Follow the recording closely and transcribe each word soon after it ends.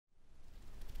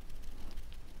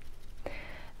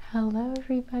Hello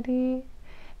everybody,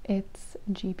 it's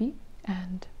Gibi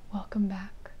and welcome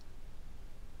back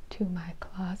to my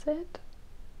closet.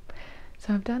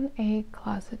 So I've done a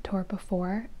closet tour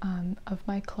before of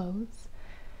my clothes,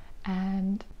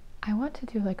 and I want to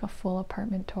do like a full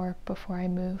apartment tour before I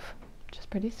move, which is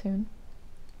pretty soon.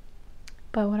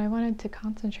 But what I wanted to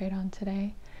concentrate on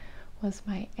today was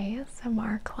my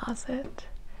ASMR closet.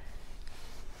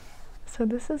 So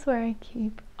this is where I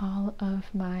keep all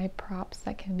of my props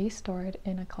that can be stored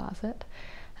in a closet.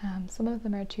 Some of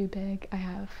them are too big. I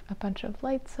have a bunch of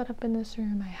lights set up in this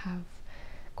room. I have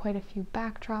quite a few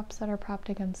backdrops that are propped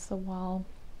against the wall.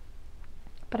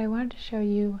 But I wanted to show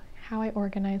you how I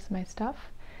organize my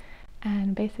stuff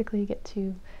and basically get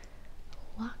to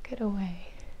lock it away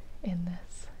in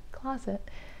this closet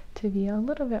to be a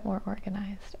little bit more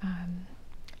organized.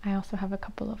 I also have a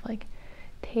couple of like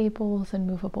tables and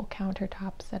movable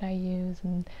countertops that I use,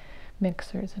 and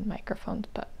mixers and microphones,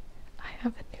 but I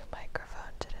have a new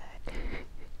microphone today.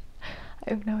 I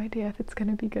have no idea if it's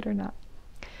going to be good or not.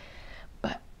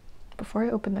 But before I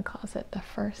open the closet, the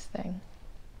first thing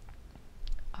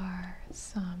are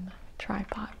some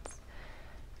tripods.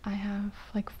 I have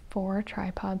like 4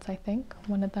 tripods, I think.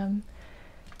 One of them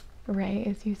Ray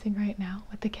is using right now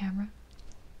with the camera.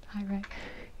 Hi Ray,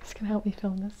 he's gonna help me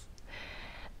film this.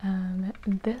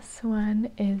 This one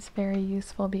is very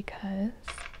useful because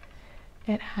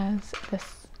it has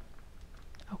this,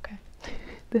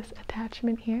 this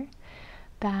attachment here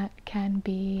that can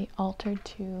be altered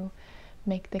to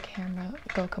make the camera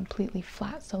go completely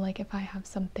flat. So like if I have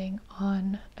something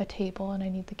on a table and I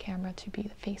need the camera to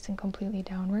be facing completely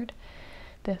downward,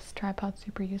 this tripod's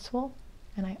super useful.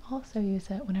 And I also use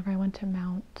it whenever I want to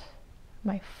mount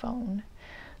my phone.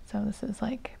 So this is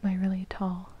like my really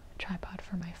tall tripod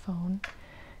for my phone.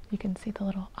 You can see the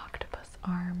little octopus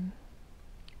arm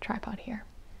tripod here.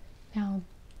 Now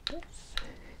this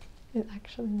is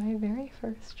actually my very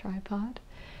first tripod.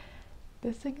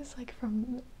 This thing is like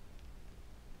from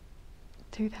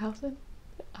 2000.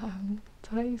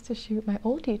 It's what I used to shoot my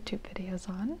old YouTube videos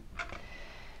on,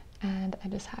 and I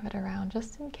just have it around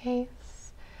just in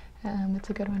case.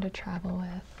 It's a good one to travel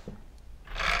with.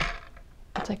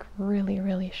 It's like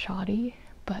really shoddy,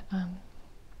 but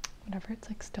whatever, it's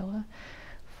like still a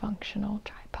functional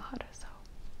tripod. So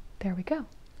there we go.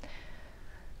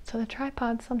 So the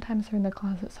tripods, sometimes they're in the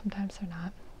closet, sometimes they're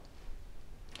not.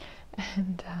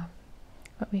 And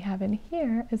what we have in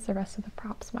here is the rest of the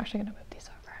props. I'm actually going to move these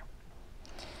over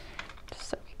just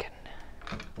so we can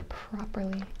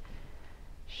properly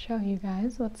show you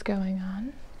guys what's going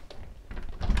on.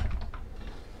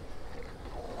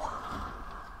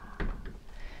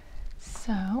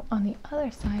 So on the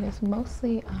other side is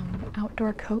mostly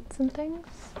outdoor coats and things,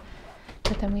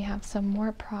 but then we have some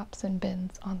more props and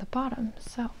bins on the bottom.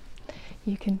 So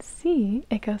you can see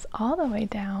it goes all the way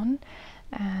down,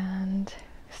 and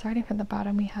starting from the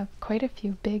bottom we have quite a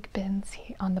few big bins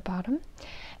here on the bottom,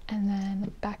 and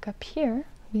then back up here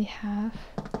we have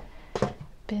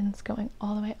bins going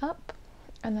all the way up,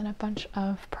 and then a bunch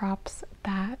of props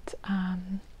that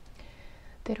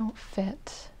they don't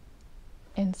fit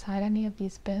inside any of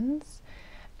these bins.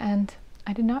 And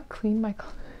I did not clean my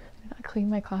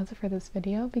closet for this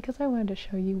video because I wanted to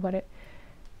show you what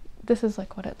this is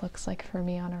like, what it looks like for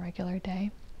me on a regular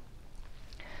day.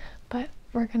 But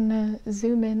we're gonna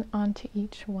zoom in onto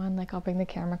each one. Like I'll bring the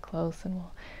camera close and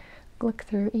we'll look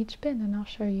through each bin and I'll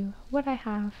show you what I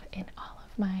have in all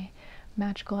of my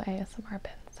magical ASMR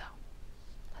bins. So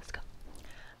let's go.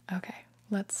 Okay,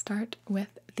 let's start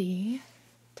with the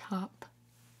top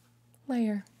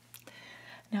layer.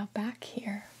 Now back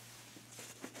here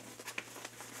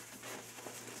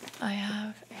I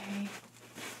have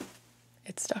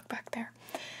it's stuck back there,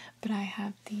 but I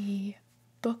have the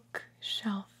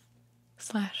bookshelf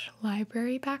 /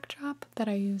 library backdrop that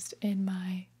I used in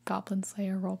my Goblin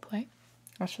Slayer roleplay.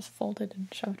 It's just folded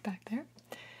and shoved back there.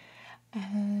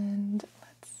 And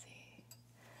let's see,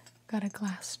 got a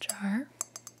glass jar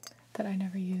that I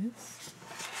never use.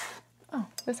 Oh,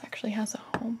 this actually has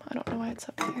a home. I don't know why it's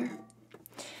up here.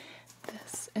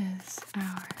 This is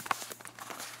our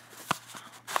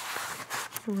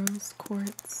rose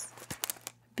quartz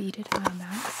beaded eye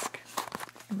mask.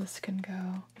 And this can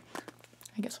go,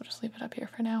 I guess we'll just leave it up here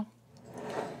for now.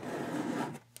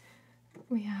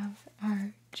 We have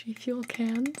our G Fuel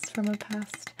cans from a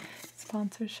past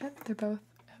sponsorship. They're both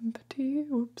empty.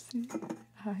 Whoopsie.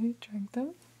 I drank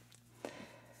them.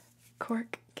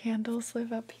 Cork candles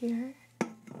live up here.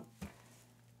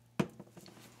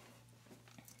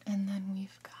 And then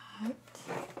we've got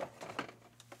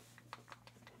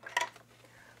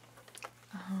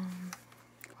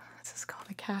what's this called?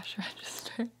 A cash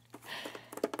register.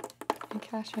 the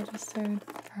cash register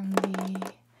from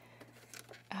the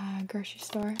grocery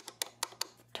store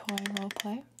toy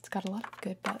roleplay. It's got a lot of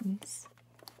good buttons.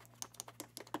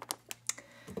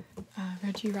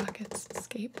 Reggie Rocket's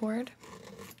skateboard,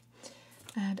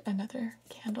 and another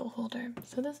candle holder.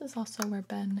 So this is also where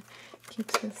Ben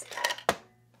keeps his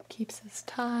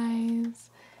ties,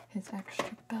 his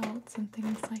extra belts, and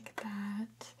things like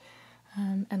that.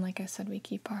 And like I said, we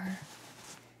keep our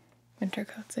winter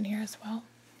coats in here as well.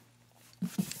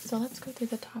 So let's go through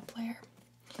the top layer,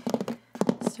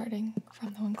 starting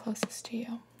from the one closest to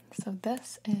you. So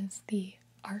this is the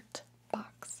art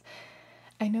box.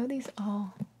 I know these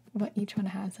all, what each one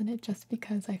has in it, just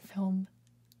because I film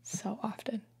so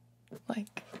often.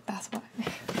 Like, that's why.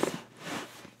 So,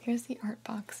 here's the art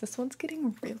box. This one's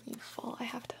getting really full. I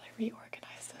have to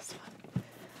reorganize this one.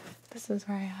 This is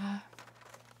where I have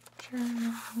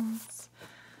journals,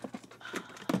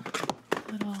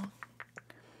 little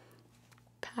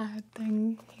pad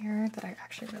thing here that I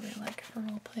actually really like for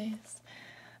role plays.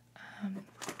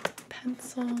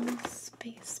 Pencils,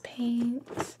 space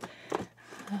paint,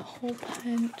 a hole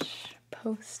punch,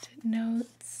 post-it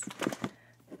notes.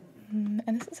 And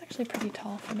this is actually pretty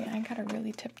tall for me. I gotta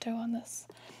really tiptoe on this.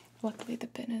 Luckily the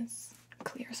bin is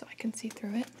clear so I can see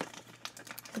through it.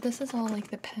 But this is all like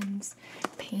the pens,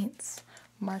 paints,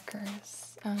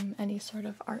 markers, any sort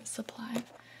of art supply,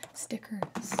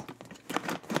 stickers. I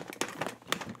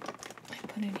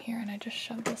put in here and I just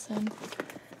shove this in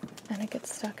and it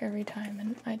gets stuck every time,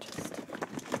 and it's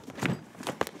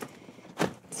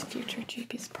future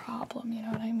Gibi's problem, you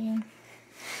know what I mean?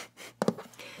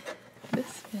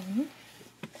 This bin,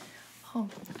 oh,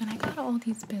 and I got all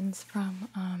these bins from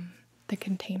the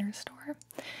Container Store.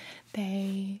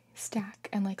 They stack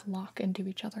and like lock into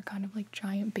each other, kind of like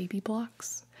giant baby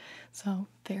blocks. So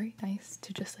very nice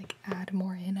to just like add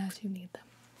more in as you need them.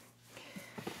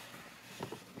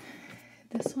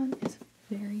 This one is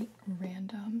very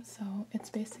random, so it's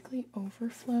basically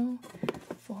overflow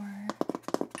for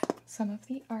some of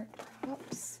the art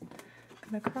props.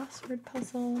 Got a crossword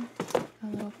puzzle, a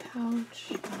little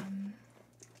pouch,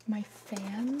 my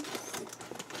fans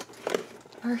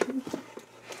are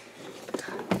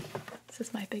this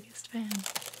is my biggest fan.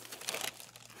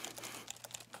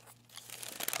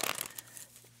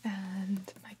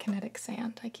 And my kinetic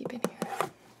sand I keep in here.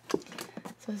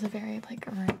 So it's a very like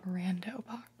rando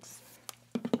box.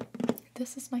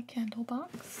 This is my candle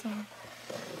box, so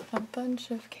a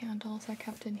bunch of candles are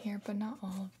kept in here, but not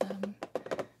all of them.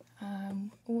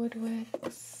 Wood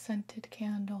wicks, scented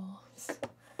candles,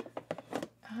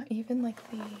 even like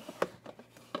the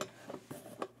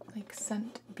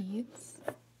scent beads.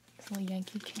 This little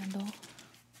Yankee candle,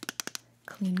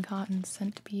 clean cotton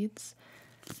scent beads.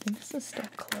 I think this is still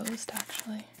closed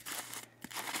actually.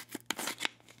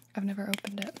 I've never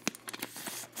opened it.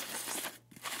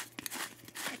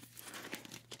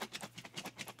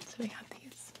 So we have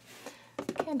these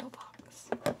candle box.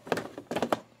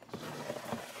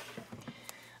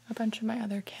 A bunch of my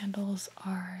other candles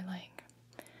are like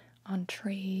on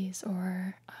trays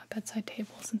or bedside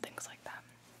tables and things like that.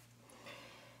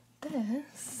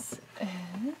 This is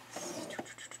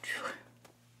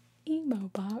emo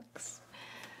box.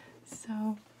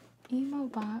 So emo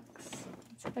box,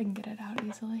 let's see if I can get it out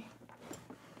easily.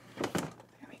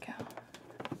 There we go.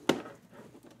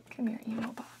 Come here,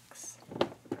 emo box.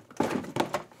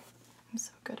 I'm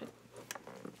so good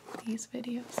at these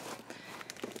videos.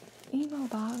 Emo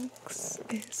box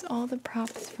is all the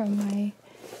props from my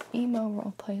emo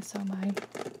roleplay, so my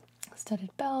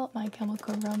studded belt, my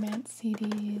Chemical Romance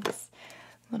CDs,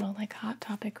 little like Hot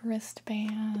Topic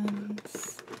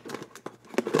wristbands,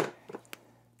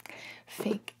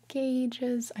 fake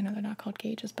gauges. I know they're not called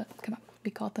gauges, but come on,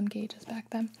 we called them gauges back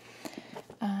then.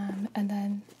 And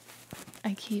then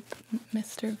I keep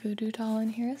Mr. Voodoo Doll in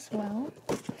here as well.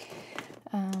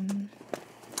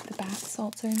 The bath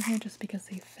salts are in here just because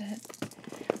they fit.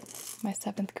 My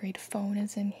 7th grade phone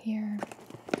is in here.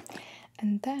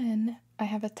 And then I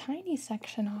have a tiny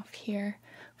section off here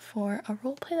for a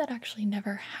roleplay that actually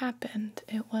never happened.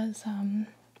 It was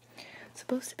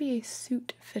supposed to be a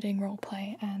suit fitting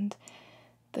roleplay, and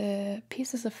the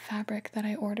pieces of fabric that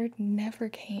I ordered never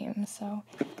came, so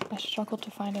I struggled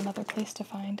to find another place to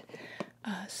find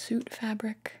suit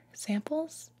fabric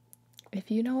samples.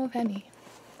 If you know of any,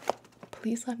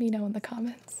 please let me know in the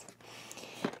comments.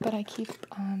 But I keep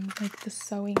like the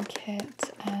sewing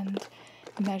kit and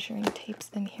measuring tapes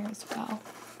in here as well,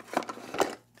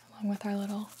 along with our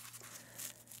little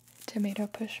tomato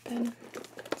push bin.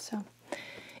 So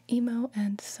emo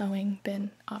and sewing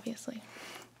bin, obviously.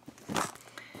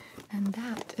 And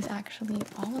that is actually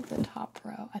all of the top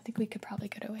row. I think we could probably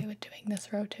get away with doing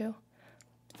this row too.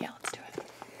 Yeah, let's do it.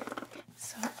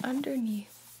 So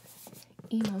underneath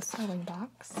Emo Sewing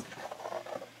Box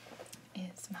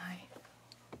is my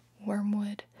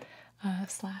Wormwood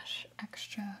slash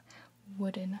extra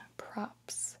wooden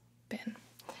props bin.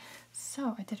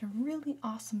 So I did a really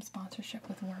awesome sponsorship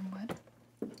with Wormwood.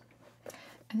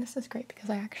 And this is great because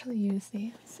I actually use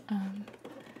these when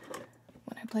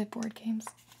I play board games.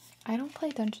 I don't play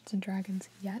Dungeons and Dragons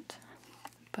yet,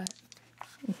 but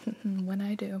when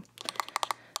I do.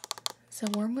 So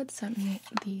Wormwood sent me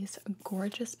these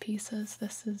gorgeous pieces.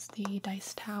 This is the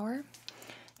dice tower.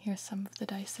 Here's some of the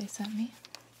dice they sent me.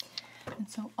 And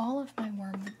so all of my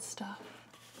Wormwood stuff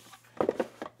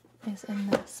is in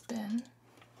this bin.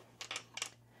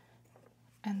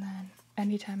 And then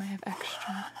anytime I have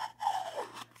extra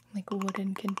like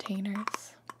wooden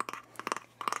containers,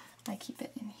 I keep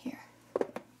it in here.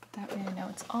 But that way I know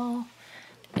it's all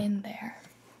in there.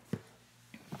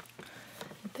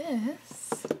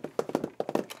 This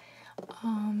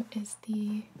is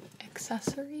the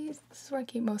accessories. This is where I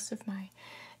keep most of my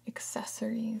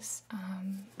accessories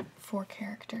for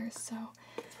characters. So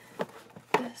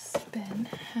this bin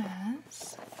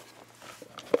has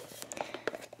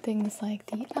things like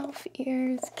the elf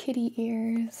ears, kitty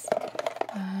ears,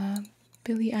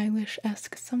 Billie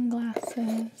Eilish-esque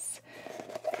sunglasses,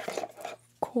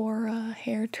 Cora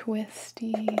hair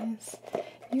twisties.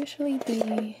 Usually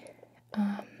the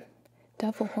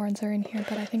devil horns are in here,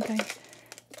 but I think I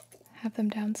have them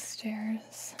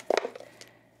downstairs.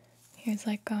 Here's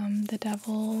like the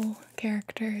devil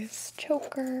character's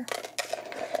choker.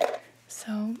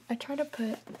 So I try to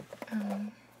put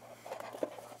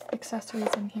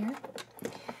accessories in here.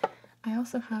 I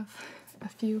also have a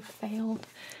few failed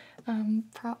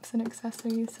props and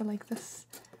accessories. So like this,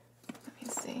 let me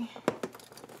see.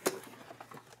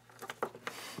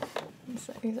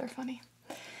 These are funny.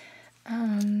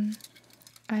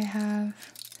 I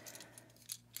have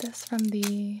this from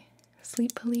the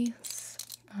Sleep Police,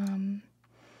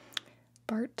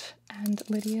 Bart and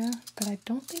Lydia, but I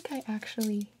don't think I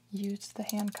actually used the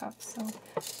handcuffs, so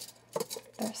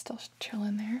they're still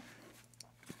chilling there.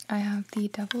 I have the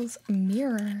Devil's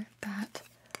Mirror that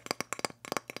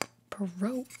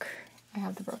broke. I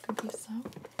have the broken piece, so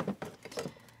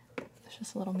it's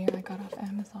just a little mirror I got off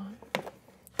Amazon.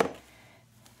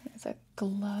 There's a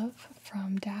glove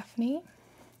from Daphne,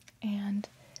 and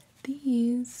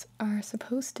these are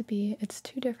supposed to be, it's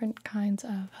two different kinds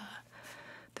of,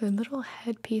 they're little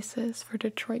headpieces for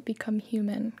Detroit Become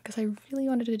Human, because I really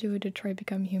wanted to do a Detroit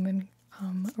Become Human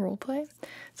roleplay.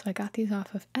 So I got these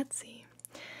off of Etsy,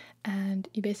 and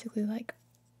you basically like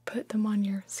put them on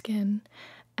your skin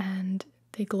and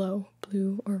they glow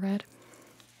blue or red.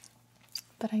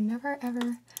 But I never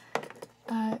ever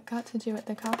got to do it.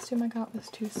 The costume I got was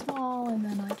too small, and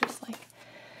then I just like,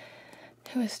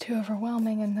 it was too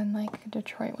overwhelming, and then like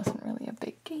Detroit wasn't really a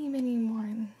big game anymore,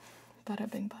 and bada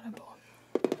bing bada boom.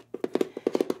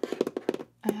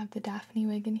 I have the Daphne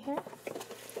wig in here,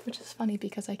 which is funny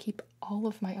because I keep all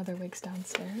of my other wigs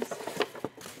downstairs.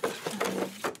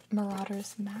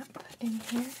 Marauder's map in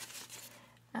here,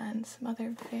 and some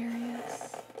other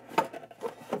various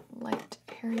light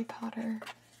Harry Potter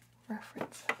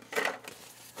references.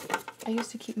 I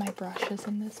used to keep my brushes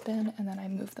in this bin, and then I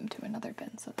moved them to another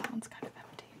bin, so that one's kind of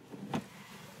empty.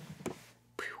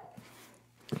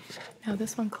 Now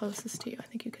this one closest to you, I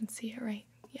think you can see it, right?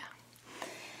 Yeah.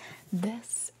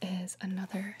 This is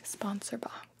another sponsor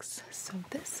box. So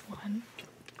this one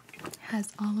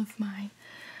has all of my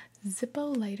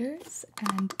Zippo lighters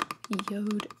and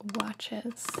Yode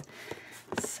watches.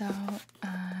 So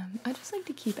I just like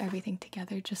to keep everything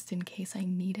together just in case I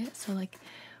need it. So like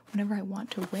whenever I want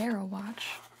to wear a watch,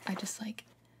 I just like,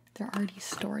 they're already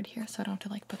stored here, so I don't have to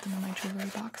like put them in my jewelry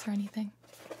box or anything.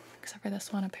 Except for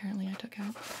this one, apparently I took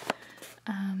out.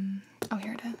 Oh,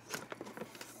 here it is.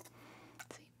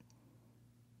 Let's see.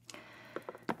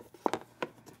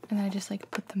 And then I just like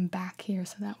put them back here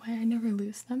so that way I never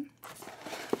lose them.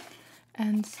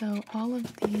 And so all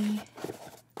of the,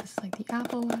 this is like the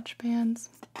Apple Watch bands.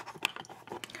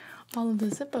 All of the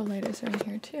Zippo lighters are in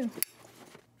here too.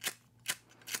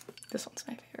 This one's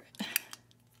my favorite.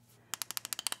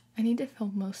 I need to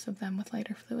fill most of them with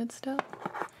lighter fluid still.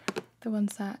 The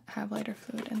ones that have lighter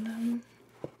fluid in them.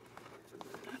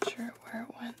 I'm not sure where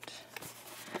it went.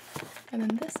 And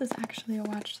then this is actually a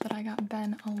watch that I got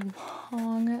Ben a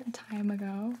long time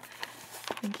ago.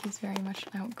 I think he's very much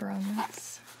outgrown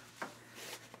this.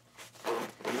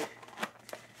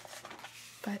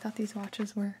 But I thought these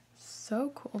watches were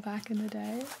so cool back in the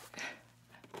day.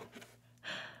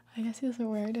 I guess he doesn't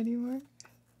wear it anymore.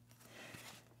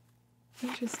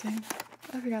 Interesting.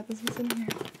 I forgot this was in here.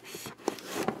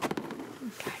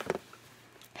 Okay.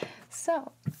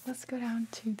 So let's go down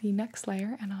to the next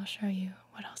layer and I'll show you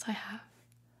what else I have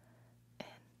in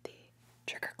the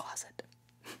trigger closet.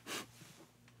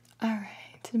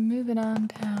 Alright, moving on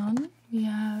down, we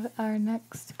have our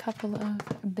next couple of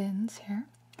bins here.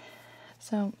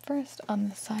 So first on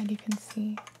this side you can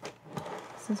see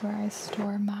this is where I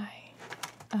store my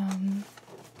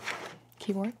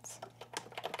keyboards.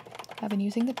 I've been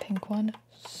using the pink one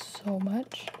so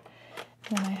much.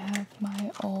 And then I have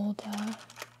my old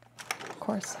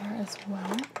Corsair as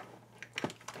well.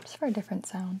 Just for a different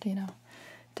sound, you know,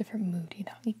 different mood, you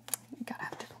know. You gotta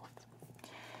have different ones.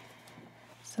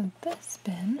 So this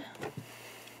bin,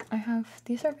 I have,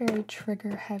 these are very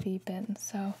trigger heavy bins.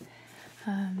 So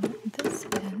this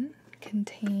bin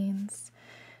contains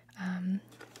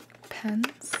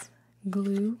pens,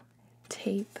 glue,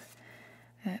 tape,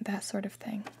 that sort of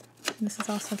thing. And this is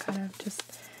also kind of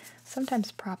just,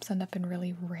 sometimes props end up in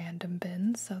really random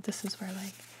bins. So this is where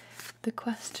like the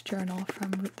quest journal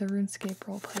from the RuneScape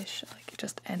roleplay like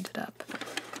just ended up.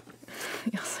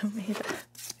 We also made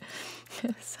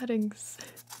a settings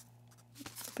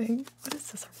thing. What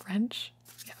is this, a wrench?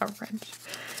 Yeah, a wrench.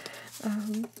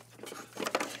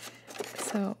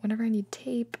 So whenever I need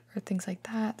tape or things like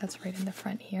that, that's right in the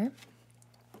front here.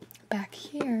 Back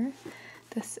here,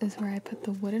 this is where I put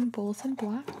the wooden bowls and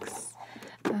blocks.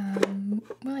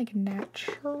 More like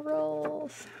natural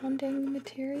sounding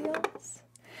materials.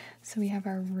 So we have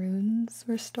our runes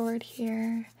were stored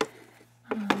here.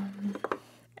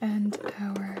 And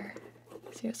our,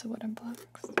 see, here's the wooden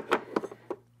blocks.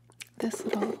 This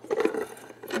little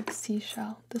like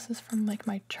seashell. This is from like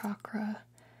my chakra.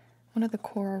 One of the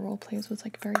Korra role plays was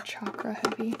like very chakra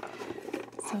heavy.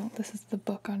 So this is the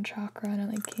book on chakra, and it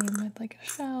like came with like a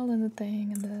shell and the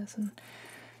thing and this, and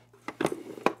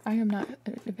I am not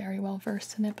very well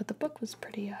versed in it, but the book was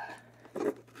pretty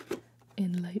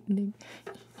enlightening.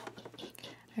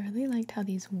 I really liked how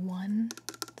these one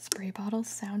spray bottles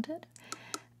sounded.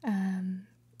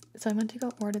 So I went to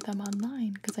go order them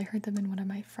online because I heard them in one of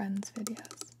my friend's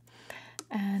videos.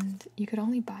 And you could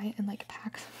only buy it in like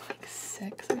packs of like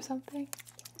 6 or something.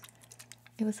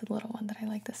 It was a little one that I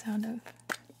like the sound of.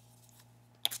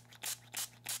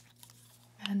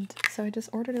 And so I just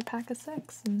ordered a pack of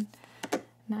 6, and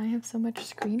now I have so much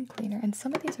screen cleaner. And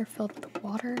some of these are filled with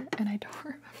water, and I don't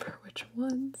remember which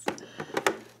ones.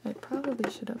 I probably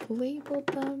should have labeled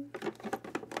them.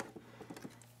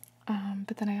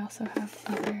 But then I also have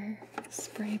other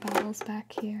spray bottles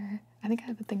back here. I think I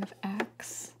have a thing of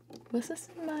Axe. Was this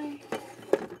in my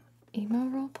emo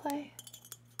roleplay?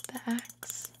 The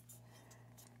Axe?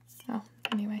 Oh,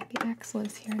 anyway, the Axe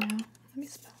lives here now. Let me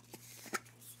smell.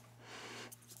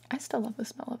 I still love the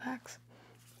smell of Axe.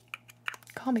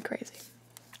 Call me crazy.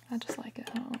 I just like it.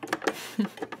 Oh.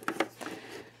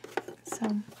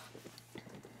 So,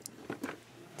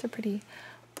 it's a pretty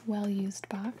well-used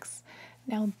box.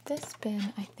 Now this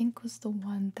bin, I think, was the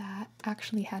one that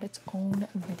actually had its own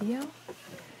video.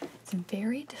 It's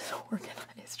very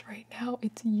disorganized right now.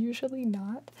 It's usually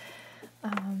not.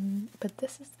 But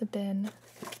this is the bin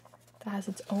that has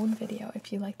its own video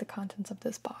if you like the contents of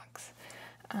this box.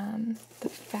 The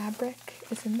fabric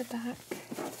is in the back.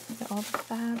 All the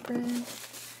fabric.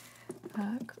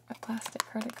 A plastic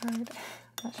credit card.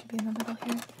 That should be in the middle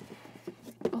here.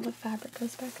 All the fabric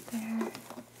goes back there.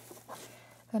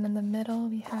 Then in the middle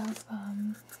we have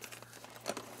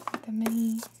the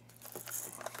mini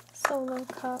solo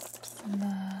cups and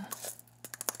the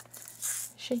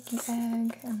shaky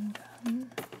egg and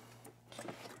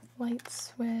light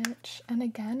switch. And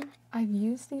again, I've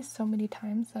used these so many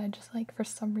times that I just like, for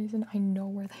some reason, I know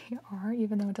where they are,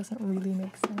 even though it doesn't really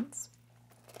make sense.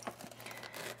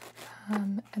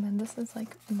 And then this is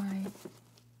like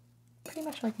pretty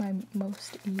much like my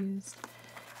most used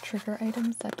trigger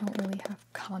items that don't really have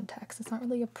context. It's not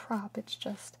really a prop, it's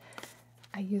just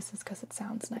I use this because it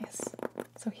sounds nice.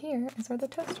 So here is where the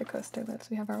toaster coaster lives.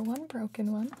 We have our one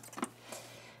broken one,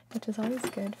 which is always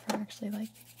good for actually like,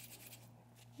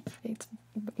 it's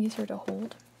easier to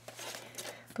hold.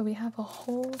 But we have a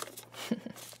whole,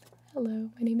 hello,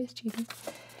 my name is Gibi,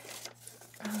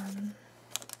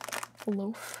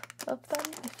 loaf of them,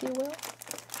 if you will.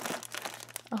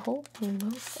 A whole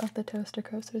loaf of the toaster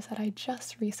coasters that I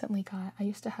just recently got. I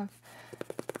used to have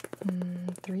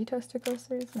 3 toaster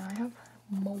coasters, now I have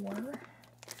more,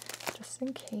 just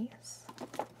in case.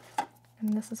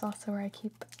 And this is also where I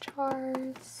keep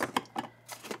jars,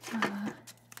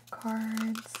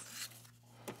 cards,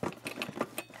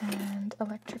 and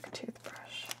electric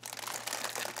toothbrush.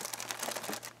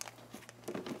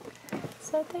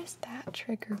 So there's that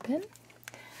trigger bin.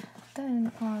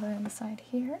 Then on the inside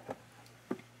here,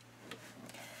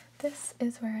 this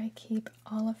is where I keep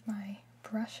all of my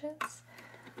brushes,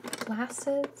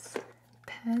 glasses,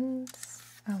 pens,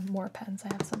 more pens,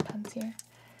 I have some pens here,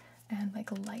 and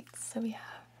like lights. So we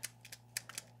have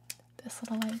this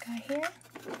little light guy here,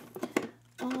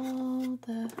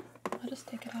 I'll just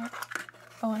take it out.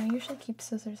 Oh, and I usually keep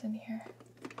scissors in here,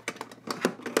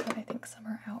 but I think some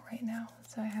are out right now.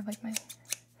 So I have like my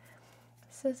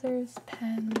scissors,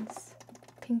 pens,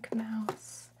 pink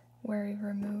mouse, where we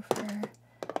remove her,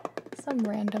 some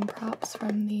random props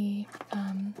from the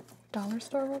dollar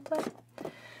store roleplay.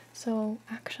 So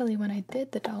actually when I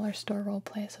did the dollar store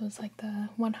roleplay, so it was like the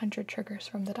 100 triggers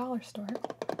from the dollar store,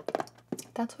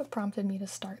 that's what prompted me to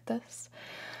start this,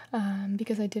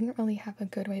 because I didn't really have a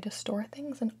good way to store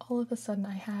things, and all of a sudden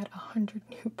I had 100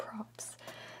 new props.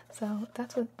 So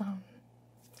that's what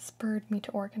spurred me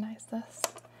to organize this.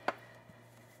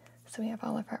 So we have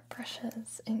all of our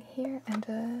brushes in here, and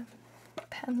a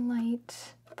pen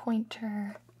light,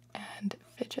 pointer, and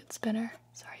fidget spinner.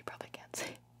 Sorry, you probably can't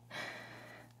see.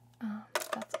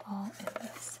 That's all in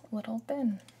this little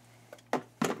bin.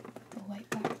 The light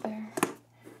back there,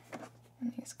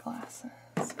 and these glasses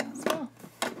as well.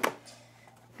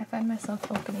 I find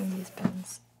myself opening these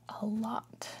bins a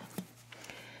lot.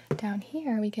 Down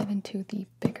here we get into the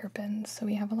bigger bins, so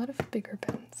we have a lot of bigger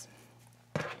bins.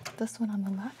 This one on the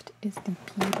left is the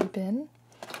beauty bin,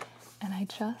 and I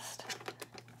just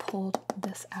pulled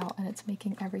this out and it's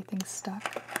making everything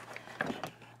stuck.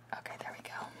 Okay, there we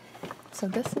go. So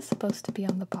this is supposed to be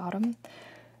on the bottom,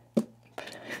 but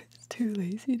it's too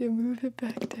lazy to move it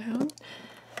back down.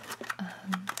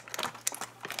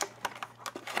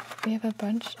 We have a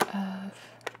bunch of,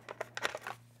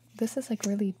 this is like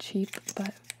really cheap,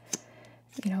 but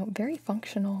you know, very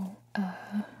functional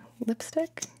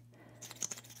lipstick.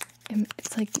 And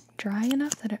it's like dry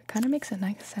enough that it kind of makes a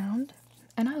nice sound.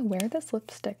 And I wear this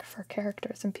lipstick for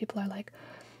characters, and people are like,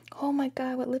 oh my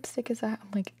god, what lipstick is that? I'm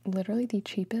like, literally the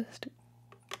cheapest,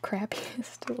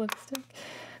 crappiest lipstick.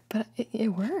 But it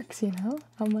works, you know?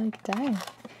 I'm like, dang.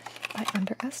 I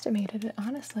underestimated it,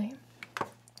 honestly.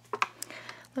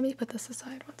 Let me put this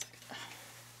aside one second.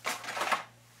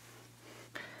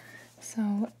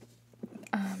 So,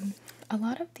 a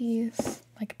lot of these,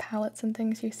 like, palettes and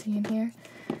things you see in here,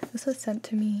 this was sent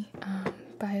to me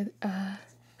by a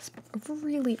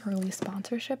really early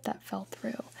sponsorship that fell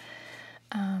through.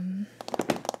 I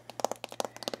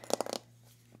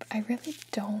really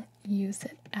don't use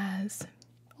it as,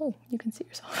 oh, you can see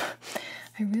yourself.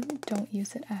 I really don't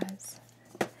use it as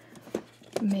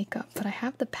makeup, but I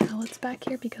have the palettes back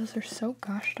here because they're so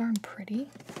gosh darn pretty.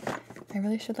 I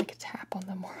really should like tap on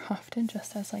them more often,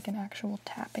 just as like an actual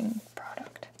tapping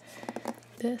product.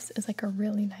 This is like a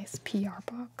really nice PR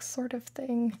box sort of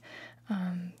thing.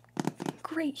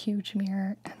 Great huge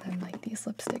mirror, and then like these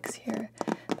lipsticks here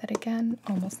that again,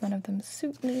 almost none of them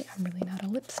suit me. I'm really not a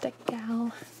lipstick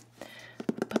gal,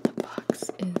 but the box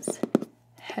is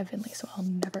heavenly, so I'll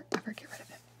never ever get rid of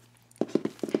it.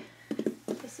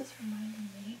 This is reminding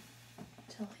me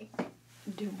to like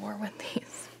do more with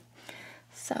these.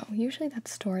 So usually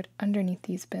that's stored underneath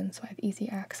these bins, so I have easy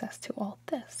access to all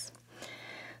this.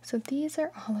 So these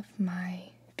are all of my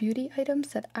beauty items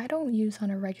that I don't use on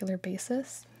a regular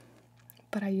basis,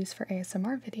 but I use for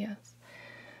ASMR videos.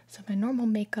 So my normal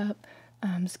makeup,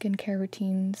 skincare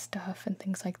routine stuff and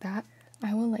things like that,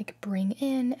 I will like bring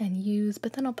in and use,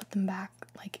 but then I'll put them back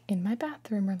like in my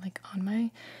bathroom or like on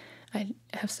my, I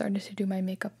have started to do my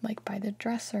makeup like by the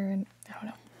dresser, and I don't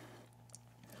know.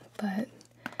 But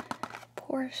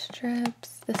pore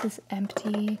strips, this is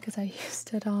empty because I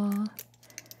used it all.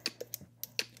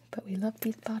 But we love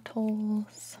these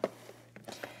bottles.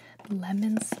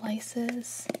 Lemon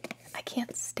slices. I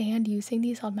can't stand using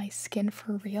these on my skin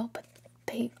for real, but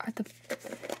they are the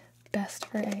best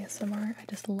for ASMR. I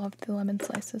just love the lemon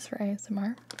slices for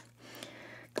ASMR.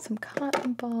 Some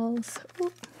cotton balls.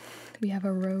 Ooh. We have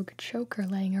a Rogue choker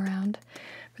laying around.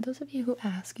 For those of you who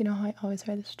ask, you know how I always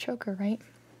wear this choker, right?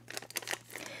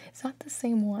 It's not the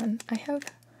same one.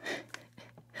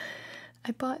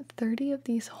 I bought 30 of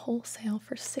these wholesale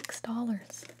for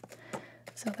 $6.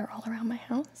 So they're all around my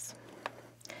house.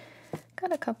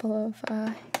 Got a couple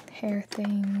of hair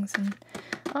things, and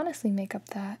honestly makeup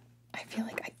that I feel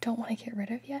like I don't want to get rid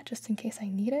of yet, just in case I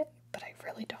need it, but I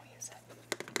really don't use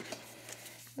it.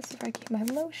 This is where I keep my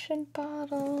lotion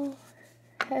bottle,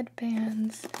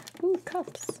 headbands, ooh,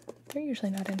 cups. They're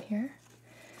usually not in here.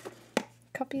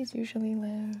 Cuppies usually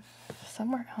live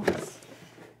somewhere else.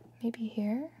 Maybe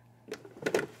here.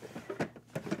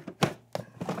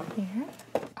 Here.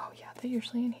 Oh yeah, they're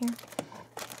usually in here.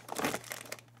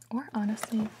 Or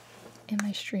honestly, in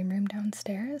my stream room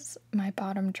downstairs, my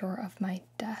bottom drawer of my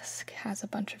desk has a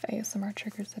bunch of ASMR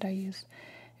triggers that I use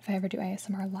if I ever do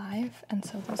ASMR live, and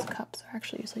so those cups are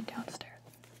actually usually downstairs.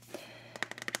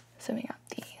 So we got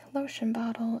the lotion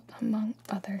bottle, among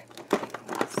other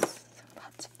things.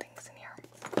 Lots of things in here.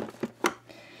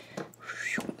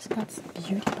 So that's the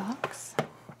beauty box.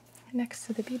 Next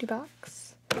to the beauty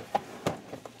box,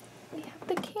 we have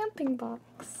the camping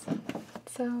box.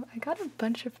 So I got a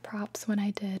bunch of props when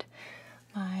I did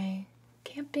my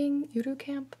camping Euro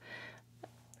camp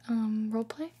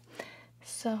roleplay.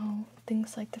 So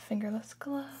things like the fingerless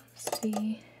gloves,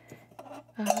 the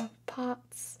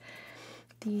pots,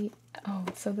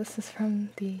 so this is from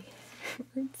the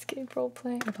RuneScape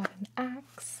roleplay. I bought an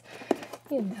axe,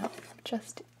 you know,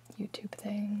 just YouTube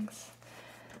things.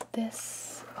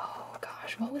 This, oh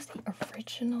gosh, what was the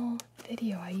original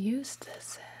video I used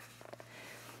this in?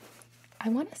 I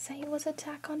want to say it was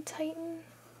Attack on Titan,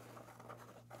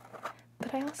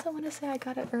 but I also want to say I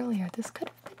got it earlier. This could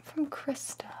have been from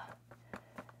Krista.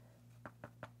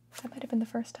 That might have been the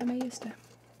first time I used it,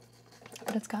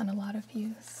 but it's gotten a lot of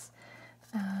use.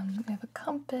 We have a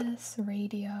compass,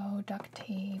 radio, duct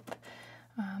tape.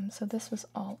 So this was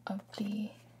all of the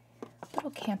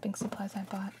little camping supplies I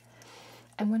bought.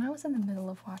 And when I was in the middle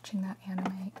of watching that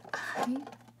anime, I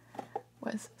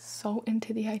was so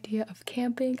into the idea of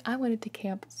camping. I wanted to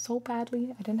camp so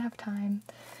badly. I didn't have time.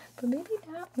 But maybe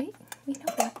now, you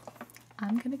know what?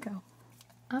 I'm gonna go.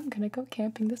 I'm gonna go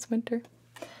camping this winter.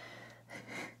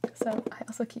 So I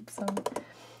also keep some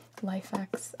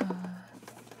LIEEEEE,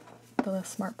 the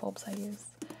smart bulbs I use.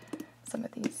 Some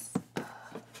of these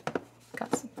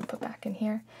got some put back in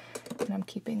here, and I'm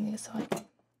keeping these so I can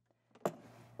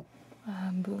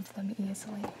move them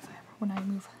easily when I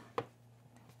move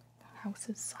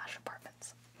houses /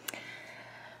 apartments.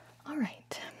 All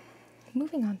right,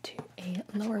 moving on to a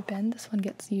lower bin. This one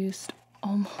gets used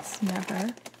almost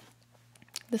never.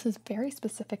 This is very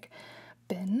specific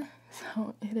bin,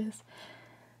 so it is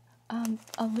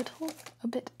a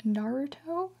bit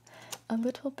Naruto, a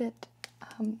little bit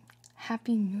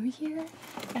Happy New Year,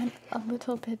 and a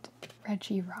little bit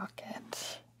Reggie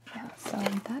Rocket. Yeah, so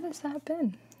that is that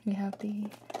bin. We have the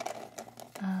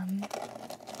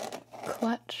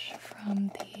clutch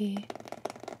from the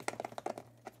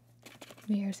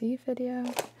New Year's Eve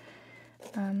video.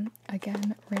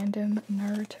 Again, random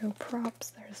Naruto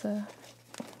props. There's a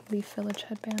Leaf Village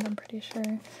headband, I'm pretty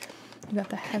sure. You got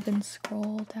the Heaven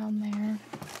Scroll down there.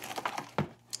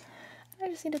 I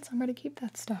just needed somewhere to keep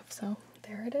that stuff, so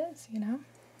there it is, you know.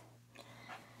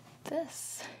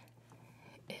 This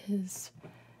is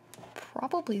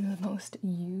probably the most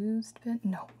used bin.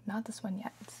 No, not this one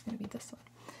yet. It's gonna be this one.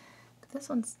 But this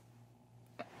one's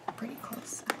pretty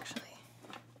close, actually.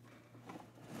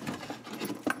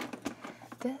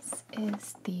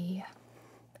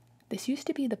 This used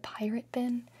to be the pirate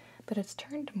bin, but it's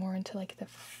turned more into like the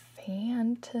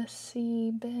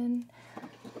fantasy bin.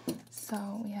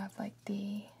 So we have like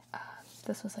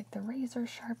this was like the razor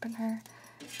sharpener.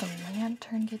 The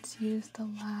lantern gets used a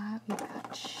lot. We've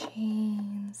got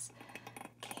chains,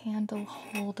 candle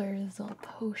holders, a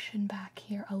potion back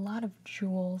here, a lot of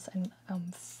jewels and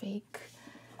fake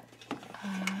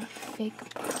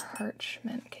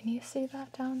parchment. Can you see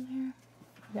that down there?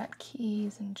 We got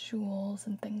keys and jewels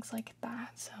and things like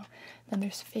that. So then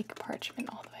there's fake parchment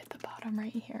all the way at the bottom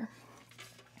right here.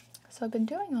 So I've been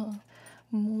doing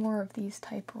more of these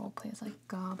type role plays like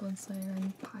Goblin Slayer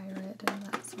and Pirate and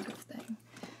that sort of thing.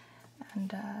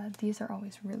 And these are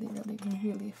always really, really,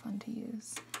 really fun to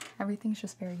use. Everything's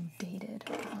just very dated.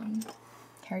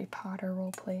 Harry Potter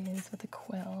role plays with a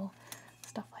quill,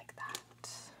 stuff like that.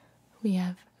 We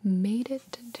have made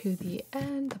it to the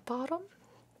end, the bottom.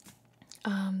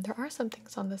 There are some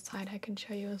things on this side I can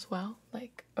show you as well,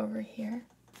 like over here.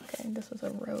 Okay, this was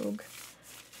a rogue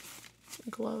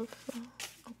glove.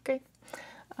 Okay.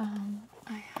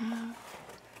 I have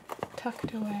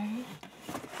tucked away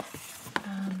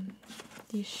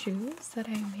these shoes that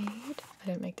I made. I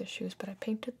didn't make the shoes, but I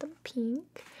painted them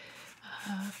pink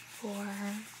for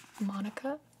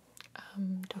Monica,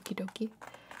 Doki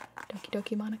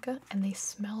Doki Monica, and they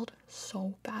smelled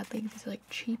so badly. These are like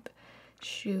cheap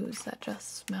shoes that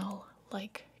just smell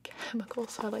like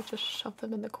chemicals, so I like just shove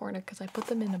them in the corner because I put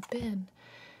them in a bin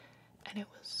and it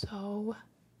was so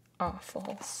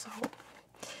awful. So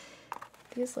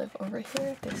these live over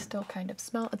here. They still kind of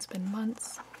smell. It's been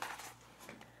months,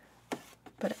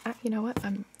 but you know what,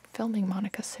 I'm filming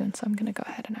Monica soon, so I'm gonna go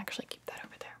ahead and actually keep that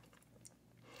over there.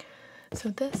 So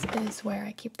this is where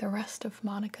I keep the rest of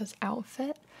Monica's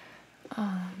outfit.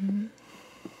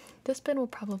 This bin will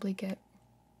probably get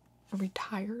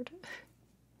retired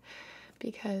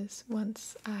because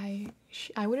once I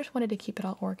just wanted to keep it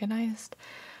all organized,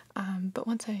 but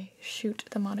once I shoot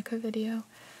the Monica video,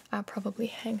 I'll probably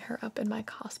hang her up in my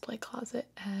cosplay closet,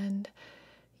 and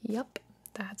yep,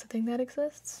 that's a thing that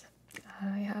exists.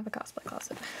 I have a cosplay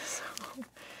closet, so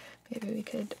maybe we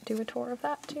could do a tour of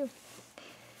that too.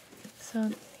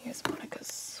 So here's Monica's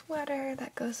sweater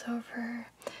that goes over.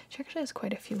 She actually has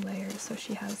quite a few layers, so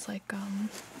she has like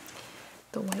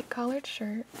the white collared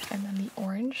shirt, and then the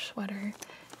orange sweater,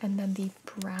 and then the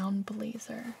brown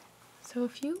blazer. So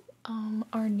if you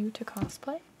are new to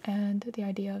cosplay and the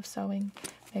idea of sewing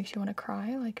makes you want to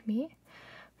cry like me,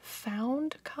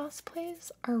 found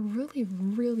cosplays are really,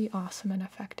 really awesome and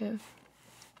effective.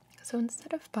 So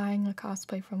instead of buying a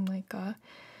cosplay from like a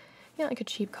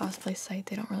cheap cosplay site,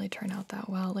 they don't really turn out that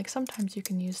well. Like sometimes you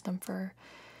can use them for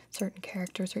certain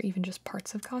characters or even just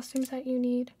parts of costumes that you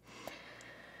need.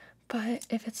 But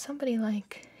if it's somebody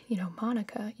like, you know,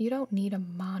 Monica, you don't need a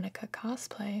Monica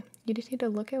cosplay. You just need to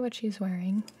look at what she's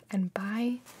wearing and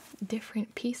buy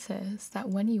different pieces that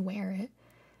when you wear it,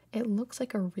 it looks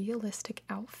like a realistic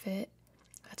outfit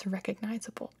that's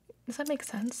recognizable. Does that make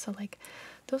sense? So like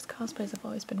those cosplays have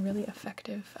always been really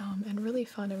effective and really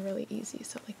fun and really easy.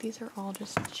 So like these are all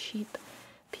just cheap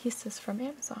pieces from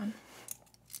Amazon.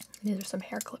 These are some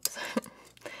hair clips.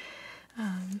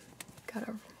 Got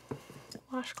a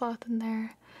washcloth in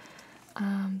there.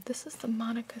 This is the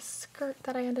Monica skirt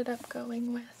that I ended up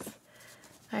going with.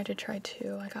 I had to try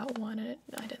two. I got one and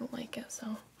I didn't like it,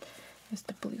 so there's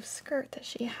the blue skirt that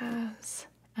she has,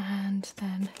 and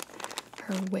then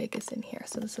her wig is in here.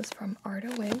 So this is from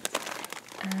Arta Wigs,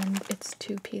 and it's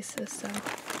two pieces. So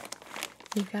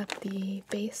you've got the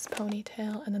base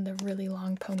ponytail and then the really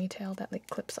long ponytail that like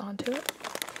clips onto it.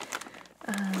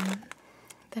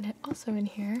 Then it also in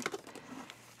here,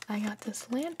 I got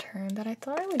this lantern that I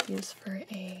thought I would use for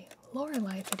a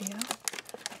Lorelei video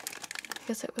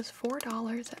because it was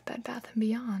 $4 at Bed Bath &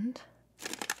 Beyond.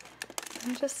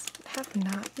 And I just have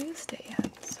not used it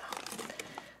yet, so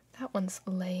that one's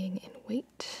laying in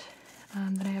wait.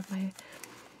 Then I have my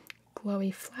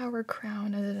glowy flower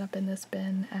crown ended up in this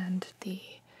bin, and the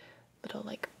little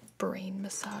like brain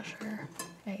massager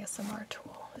ASMR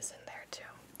tool is in there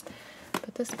too.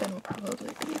 But this bin will probably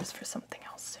be used for something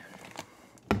else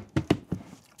soon.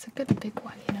 It's a good big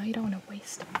one, you know, you don't want to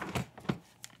waste it.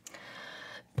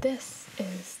 This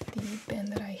is the bin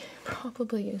that I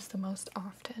probably use the most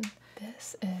often.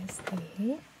 This is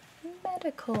the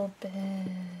medical bin.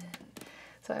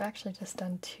 So I've actually just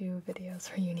done 2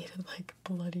 videos where you needed like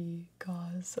bloody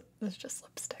gauze. It's just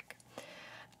lipstick.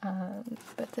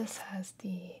 But this has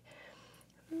the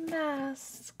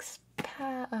masks,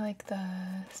 like the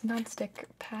non-stick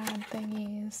pad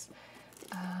thingies,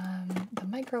 the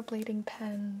microblading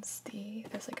pens,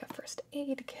 there's like a first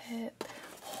aid kit,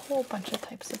 a whole bunch of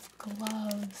types of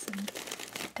gloves and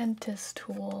dentist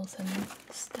tools, and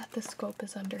stethoscope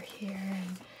is under here,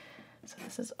 and so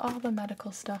this is all the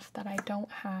medical stuff that I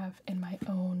don't have in my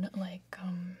own like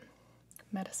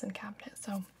medicine cabinet.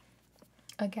 So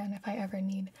again, if I ever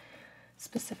need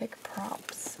specific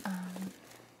props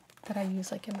that I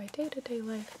use like in my day-to-day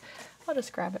life, I'll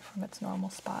just grab it from its normal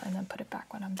spot and then put it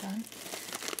back when I'm done.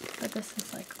 But this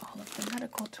is like all of the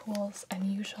medical tools,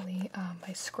 and usually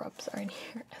my scrubs are in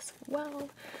here as well,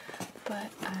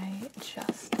 but I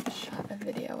just shot a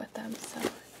video with them, so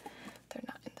they're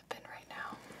not in the bin right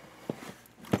now.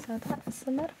 So that is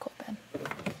the medical bin.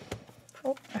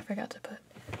 Oh, I forgot to put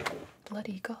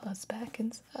bloody gauze back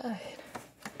inside.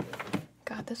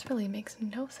 God, this really makes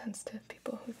no sense to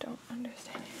people who don't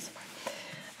understand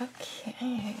ASMR.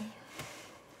 Okay.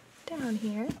 Down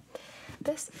here,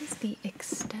 this is the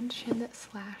extension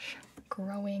 /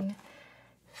 growing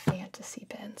fantasy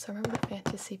bin. So remember the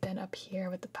fantasy bin up here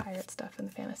with the pirate stuff and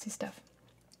the fantasy stuff?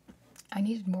 I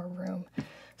needed more room,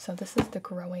 so this is the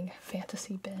growing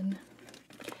fantasy bin.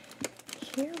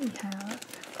 Here we have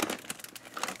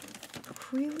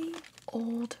really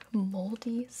old,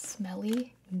 moldy,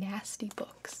 smelly, nasty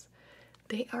books.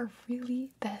 They are really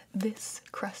this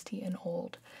crusty and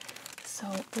old. So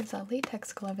there's a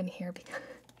latex glove in here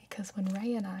because when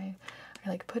Ray and I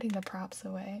are like putting the props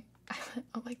away,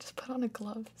 I'm like, just put on a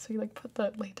glove. So you like put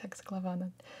the latex glove on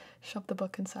and shove the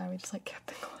book inside. We just like kept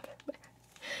the glove in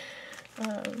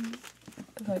there.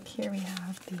 But here we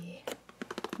have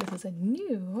this is a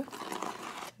new,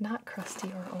 not crusty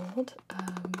or old,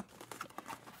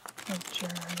 a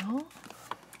journal.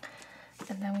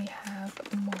 And then we have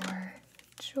more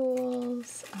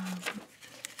jewels,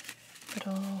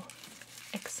 little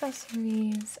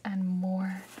accessories, and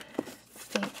more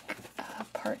fake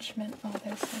parchment. Oh,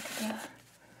 there's like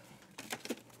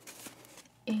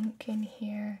ink in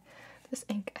here. This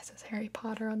ink says Harry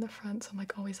Potter on the front, so I'm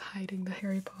like always hiding the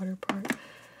Harry Potter part.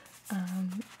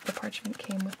 The parchment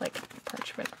came with like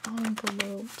parchment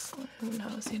envelopes. Who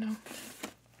knows, you know?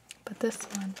 But this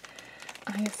one,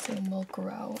 I assume will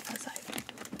grow as I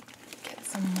get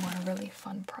some more really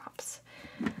fun props.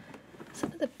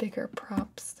 Some of the bigger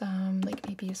props, like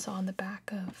maybe you saw on the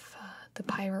back of the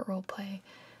pirate roleplay,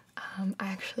 I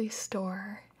actually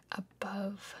store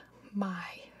above my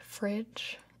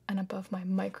fridge and above my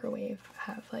microwave.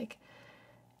 Have like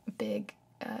big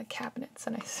cabinets,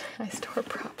 and I store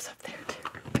props up there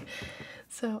too.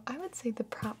 So I would say this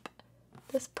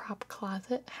prop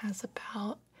closet has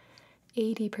about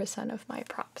 80% of my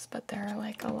props, but there are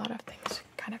like a lot of things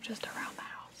kind of just around the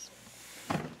house.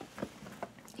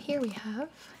 Here we have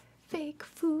fake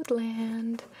food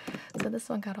land. So this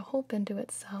one got a whole bin to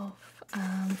itself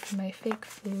for my fake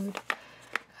food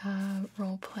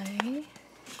role play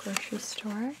grocery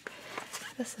store.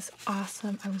 This is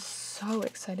awesome. I was so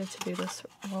excited to do this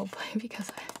role play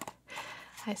because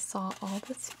I saw all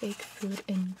this fake food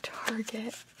in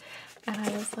Target, and I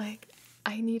was like,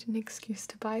 I need an excuse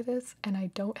to buy this, and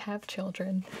I don't have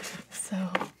children,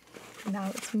 so now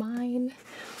it's mine.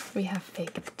 We have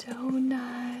fake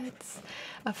donuts,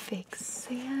 a fake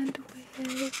sandwich,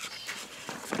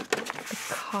 the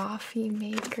coffee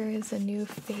maker is a new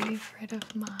favorite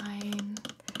of mine.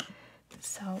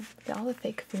 So all the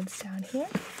fake foods down here,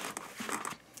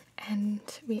 and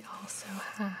we also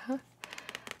have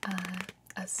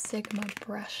a Sigma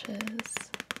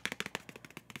brushes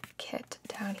kit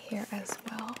down here as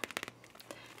well.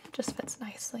 It just fits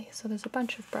nicely. So there's a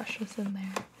bunch of brushes in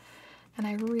there, and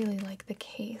I really like the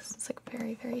case. It's like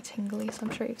very, very tingly, so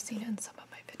I'm sure you've seen it in some of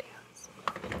my videos.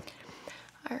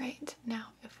 All right, now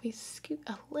if we scoot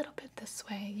a little bit this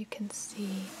way, you can see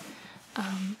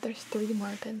there's 3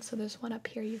 more bins. So there's one up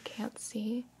here you can't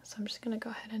see, so I'm just gonna go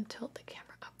ahead and tilt the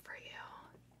camera up for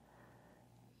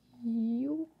you.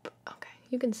 Yoop. Okay,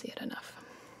 you can see it enough.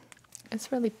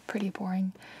 It's really pretty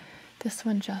boring. This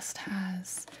one just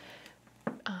has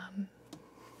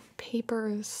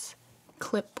papers,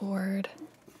 clipboard,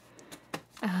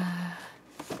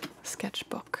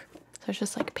 sketchbook. So it's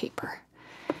just like paper.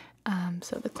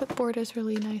 So the clipboard is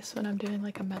really nice when I'm doing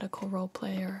like a medical role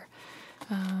play or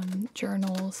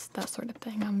journals, that sort of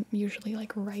thing. I'm usually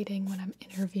like writing when I'm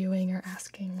interviewing or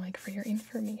asking like for your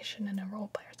information in a role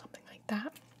play or something like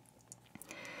that.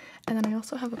 And then I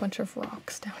also have a bunch of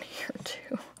rocks down here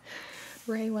too.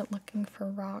 Ray went looking for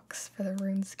rocks for the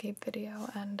RuneScape video,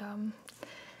 and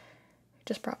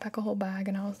just brought back a whole bag,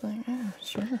 and I was like, oh,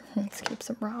 sure, let's keep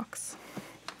some rocks.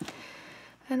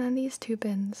 And then these 2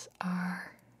 bins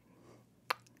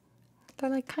they're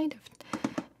like kind of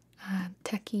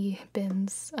techie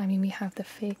bins. I mean, we have the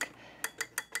fake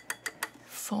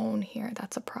phone here,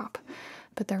 that's a prop,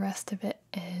 but the rest of it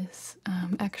is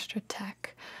extra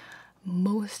tech.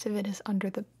 Most of it is under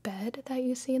the bed that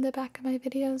you see in the back of my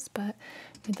videos, but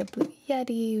with the Blue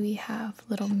Yeti, we have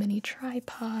little mini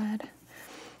tripod,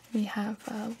 we have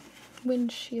a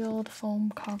windshield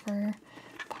foam cover,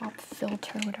 pop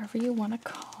filter, whatever you want to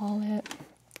call it,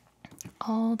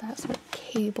 all that sort of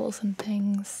cables and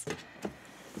things.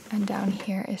 And down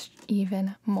here is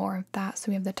even more of that. So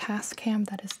we have the task cam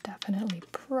that is definitely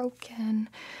broken,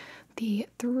 the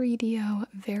 3DO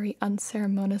very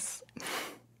unceremoniously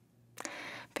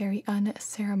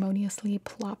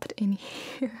plopped in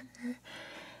here,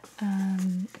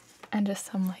 and just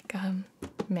some like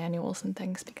manuals and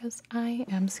things, because I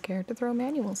am scared to throw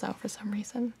manuals out for some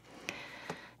reason.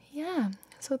 Yeah,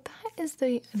 so that is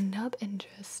the nub and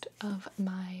gist of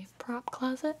my prop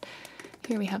closet.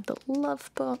 Here we have the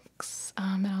love books,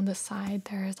 and on the side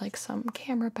there's like some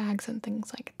camera bags and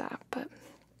things like that, but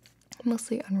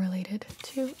mostly unrelated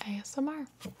to ASMR.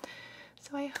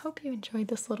 So I hope you enjoyed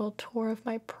this little tour of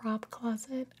my prop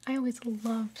closet. I always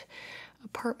loved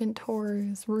apartment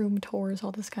tours, room tours,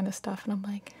 all this kind of stuff, and I'm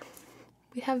like,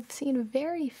 we have seen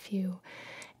very few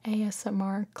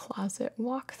ASMR closet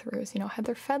walkthroughs. You know,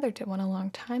 Heather Feather did one a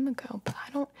long time ago, but I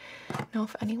don't know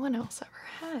if anyone else ever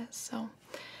has. So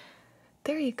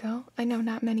there you go. I know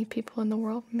not many people in the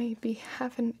world maybe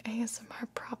have an ASMR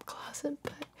prop closet,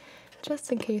 but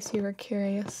just in case you were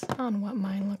curious on what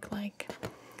mine look like,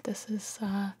 this is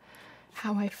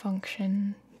how I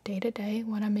function day to day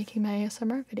when I'm making my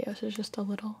ASMR videos. It's just a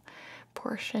little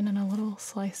portion and a little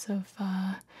slice of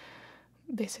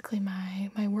basically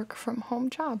my work from home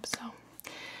job. So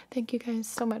thank you guys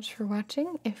so much for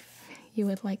watching. If you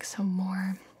would like some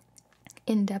more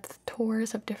in-depth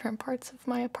tours of different parts of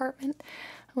my apartment,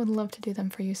 I would love to do them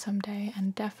for you someday,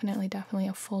 and definitely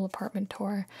a full apartment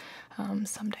tour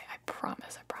someday. I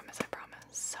promise.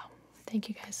 So, thank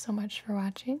you guys so much for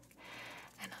watching,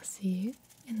 and I'll see you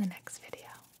in the next video.